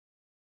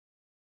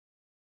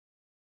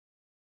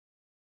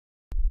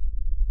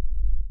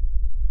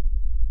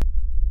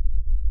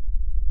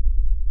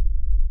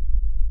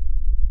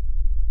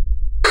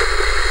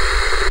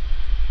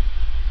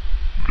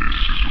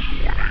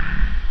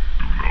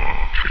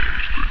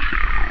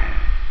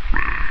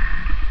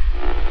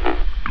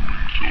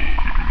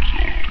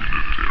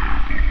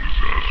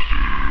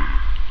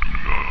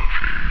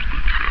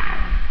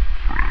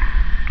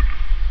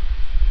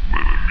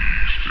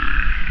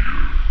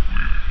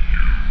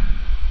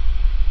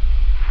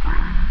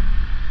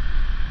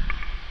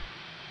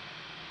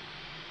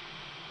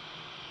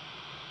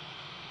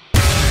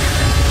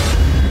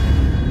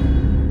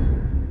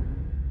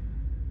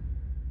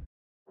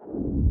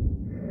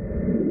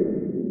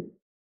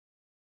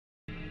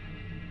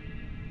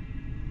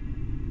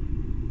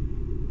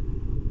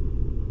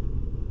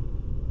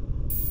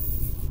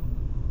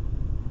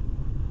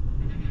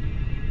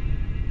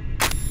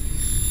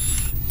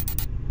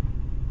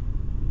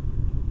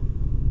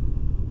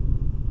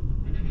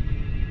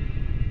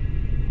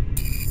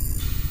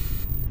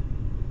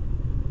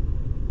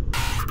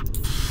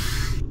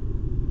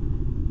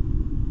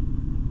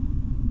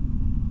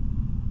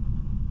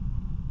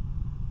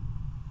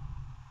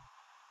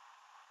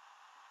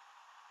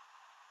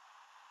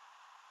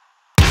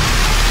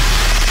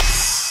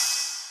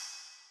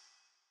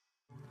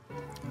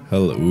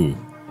Hello.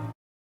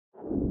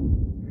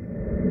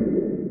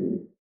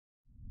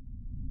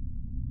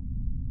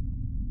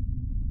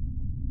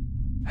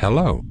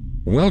 Hello.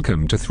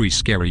 Welcome to 3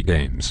 Scary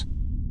Games.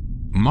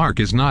 Mark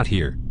is not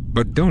here,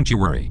 but don't you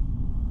worry.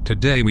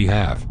 Today we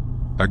have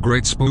a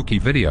great spooky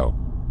video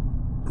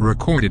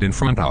recorded in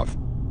front of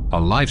a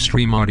live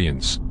stream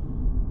audience.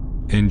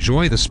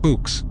 Enjoy the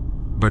spooks,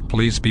 but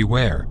please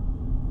beware.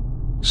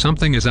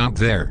 Something is out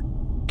there.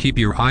 Keep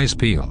your eyes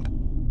peeled.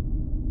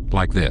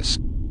 Like this.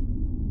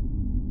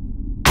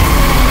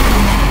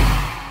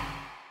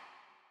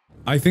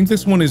 I think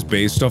this one is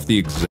based off the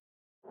exact...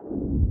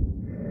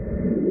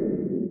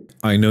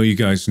 I know you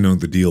guys know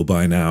the deal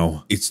by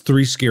now. It's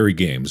 3 scary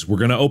games. We're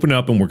gonna open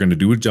up and we're gonna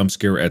do a jump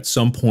scare at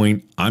some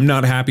point. I'm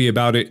not happy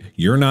about it.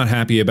 You're not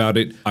happy about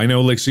it. I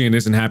know Lixian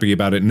isn't happy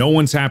about it. No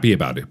one's happy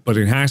about it, but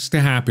it has to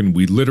happen.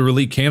 We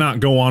literally cannot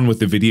go on with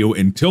the video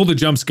until the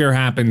jump scare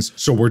happens.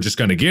 So we're just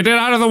gonna get it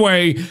out of the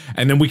way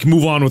and then we can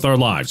move on with our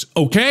lives.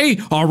 Okay?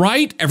 All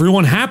right?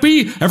 Everyone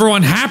happy?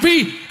 Everyone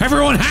happy?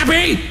 Everyone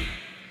happy?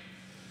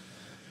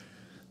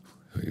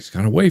 We just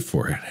gotta wait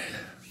for it.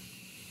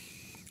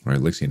 All right,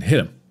 Lixian, hit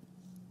him.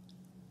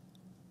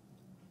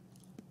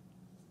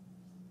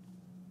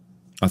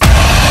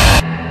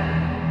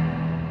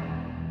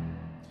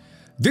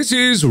 This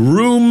is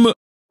room...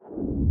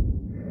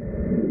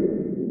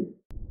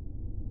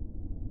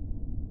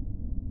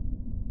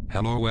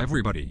 Hello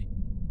everybody.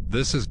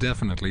 This is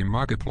definitely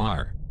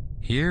Markiplier,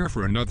 here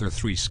for another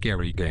 3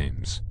 Scary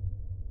Games.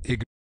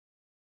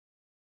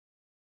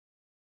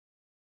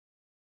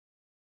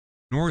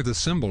 Ignore the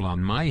symbol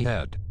on my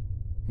head.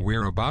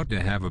 We're about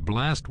to have a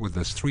blast with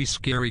this 3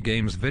 Scary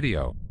Games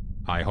video.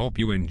 I hope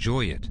you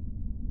enjoy it.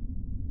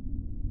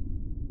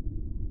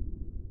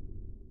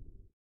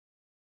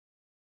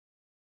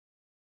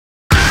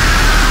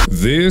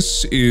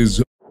 This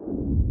is...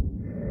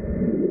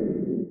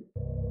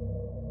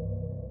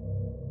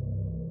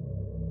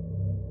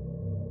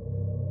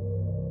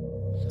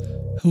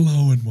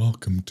 Hello and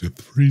welcome to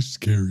 3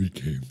 Scary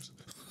Games.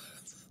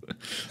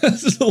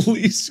 That's the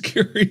least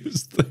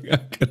scariest thing I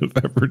could have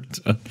ever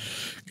done.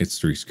 It's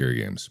 3 Scary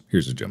Games.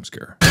 Here's a jump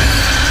scare.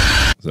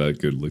 Is that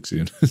good,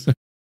 Lixian?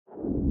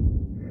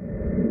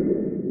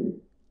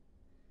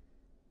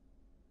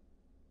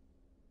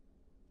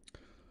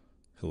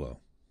 Hello.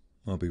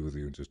 I'll be with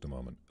you in just a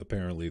moment.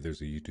 Apparently there's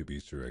a YouTube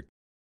Easter egg.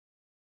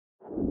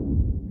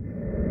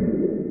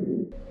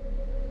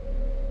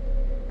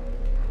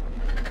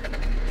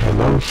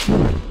 Hello,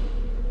 human.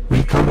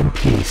 We come in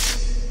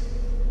peace.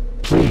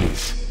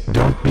 Please,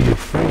 don't be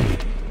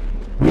afraid.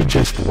 We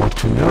just want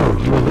to know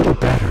you a little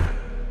better.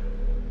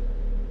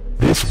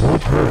 This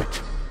won't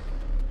hurt.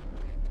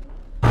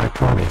 I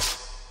promise.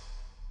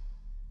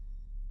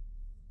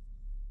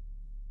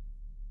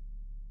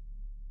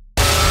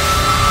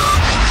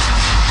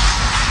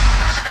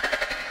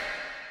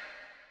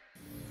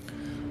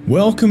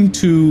 Welcome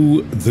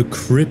to the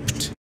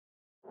crypt.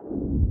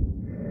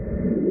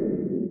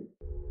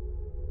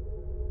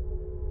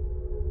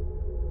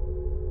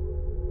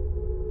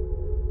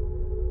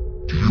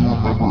 Do you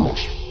remember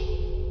us?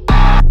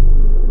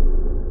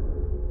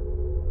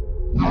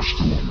 We're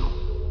still here.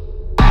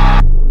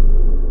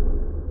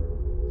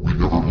 We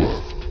never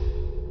left.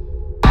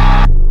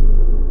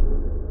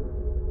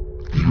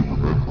 Do you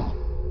remember?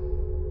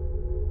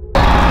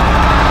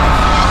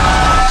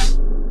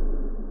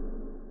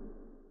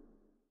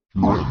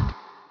 Your end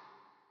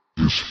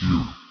is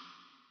here.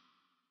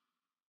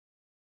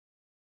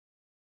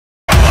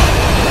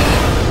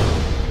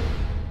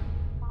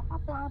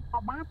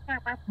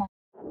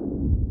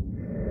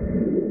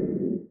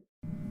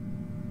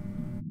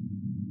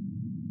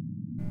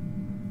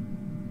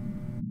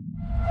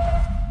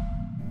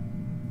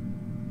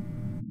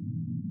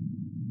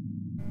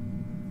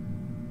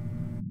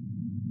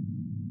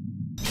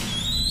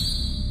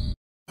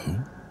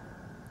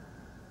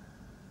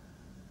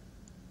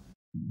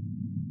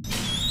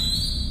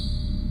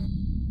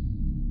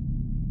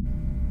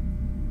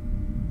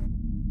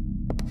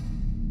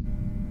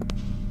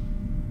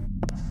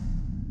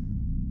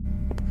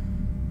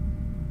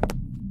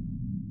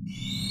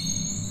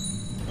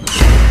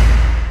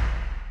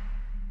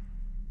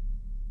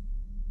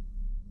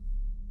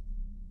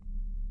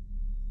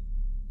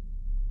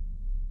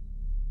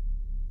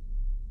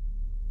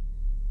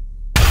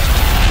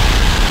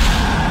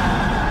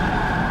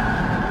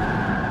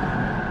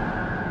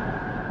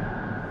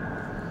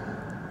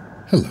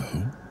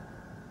 Hello.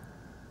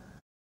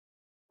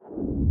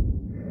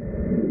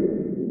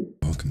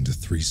 Welcome to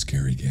 3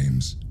 Scary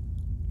Games.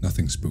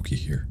 Nothing spooky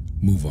here.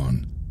 Move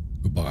on.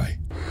 Goodbye.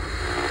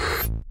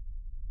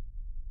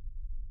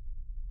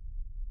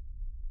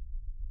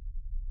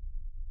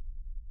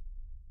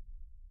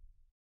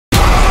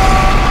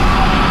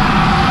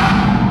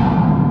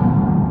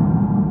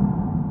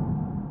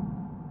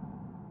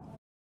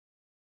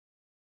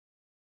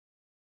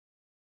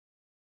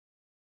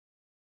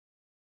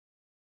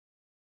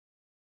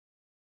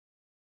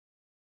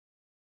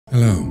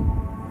 Hello.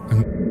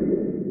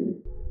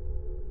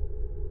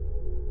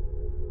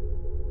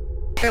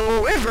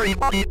 Hello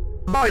everybody,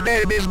 My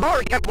name is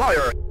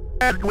Markiplier,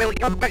 and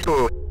welcome back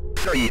to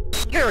 3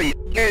 Scary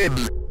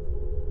Games.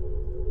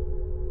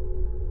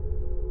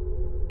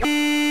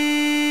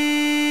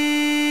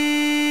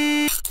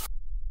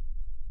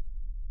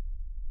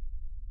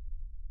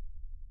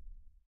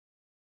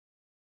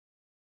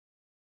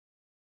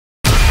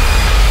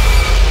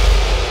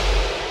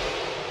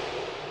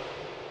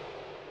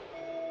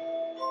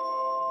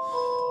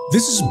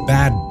 This is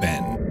Bad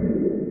Ben.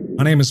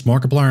 My name is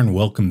Markiplier and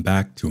welcome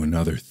back to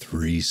another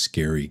 3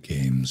 Scary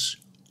Games.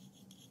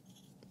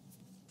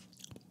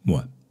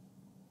 What?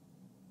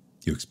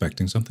 You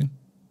expecting something?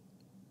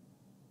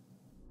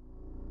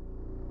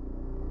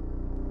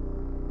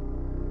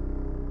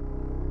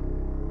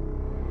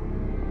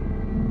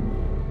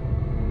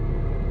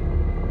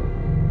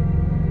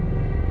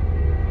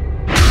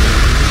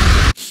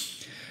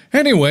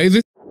 Anyway,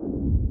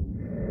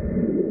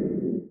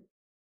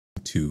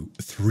 to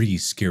 3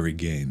 Scary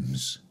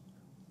Games.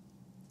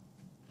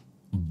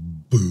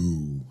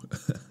 Boo.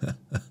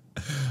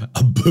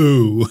 A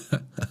boo.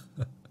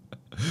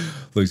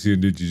 Lexi,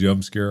 did you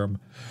jump scare him?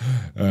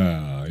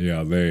 Yeah,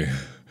 You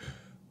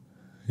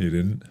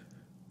didn't?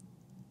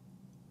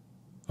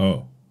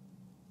 Oh.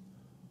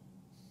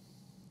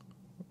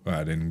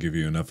 I didn't give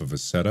you enough of a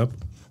setup?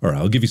 Alright,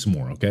 I'll give you some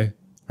more, okay?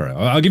 Alright,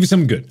 I'll give you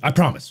something good. I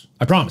promise.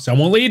 I promise. I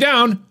won't let you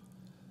down.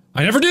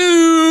 I never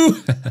do.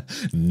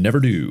 Never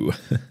do.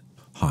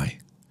 Hi.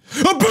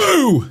 A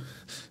boo!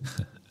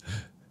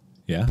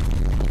 Yeah?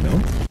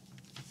 No?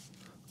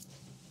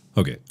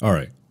 Okay,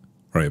 alright.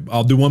 Alright,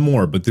 I'll do one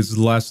more, but this is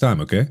the last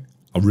time, okay?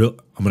 I'm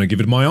gonna give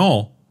it my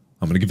all.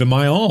 I'm gonna give it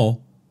my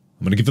all.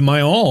 I'm gonna give it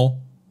my all.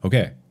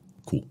 Okay,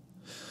 cool.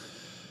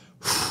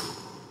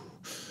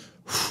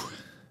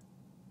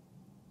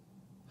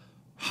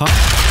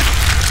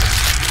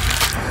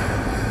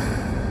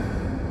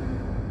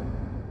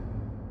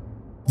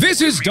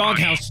 This is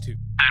Doghouse 2. And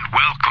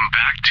welcome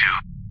back to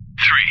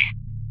 3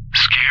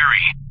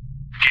 Scary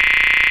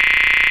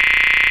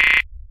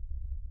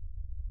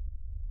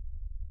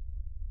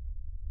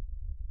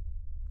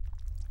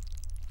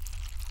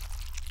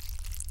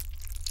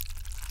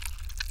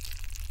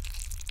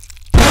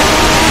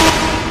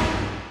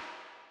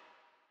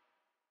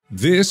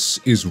This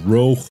is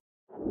row.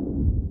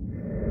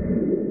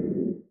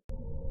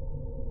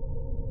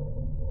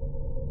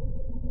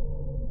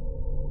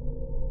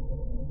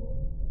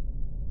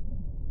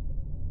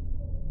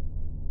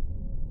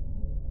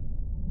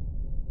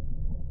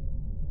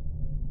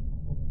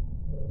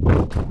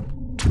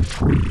 Welcome to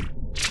 3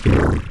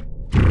 Scary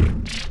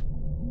Games.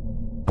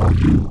 Are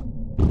you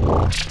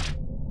lost?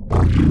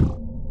 Are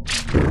you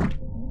scared?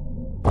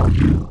 Are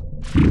you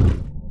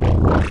feeling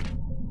alright?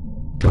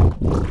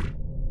 Don't worry.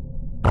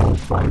 I'll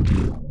find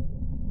you.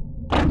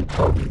 I'm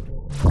coming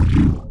for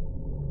you.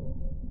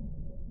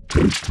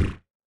 Taste it.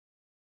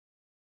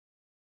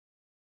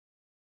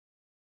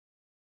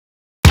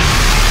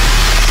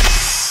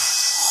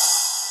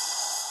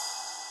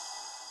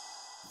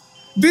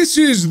 This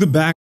is the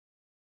back.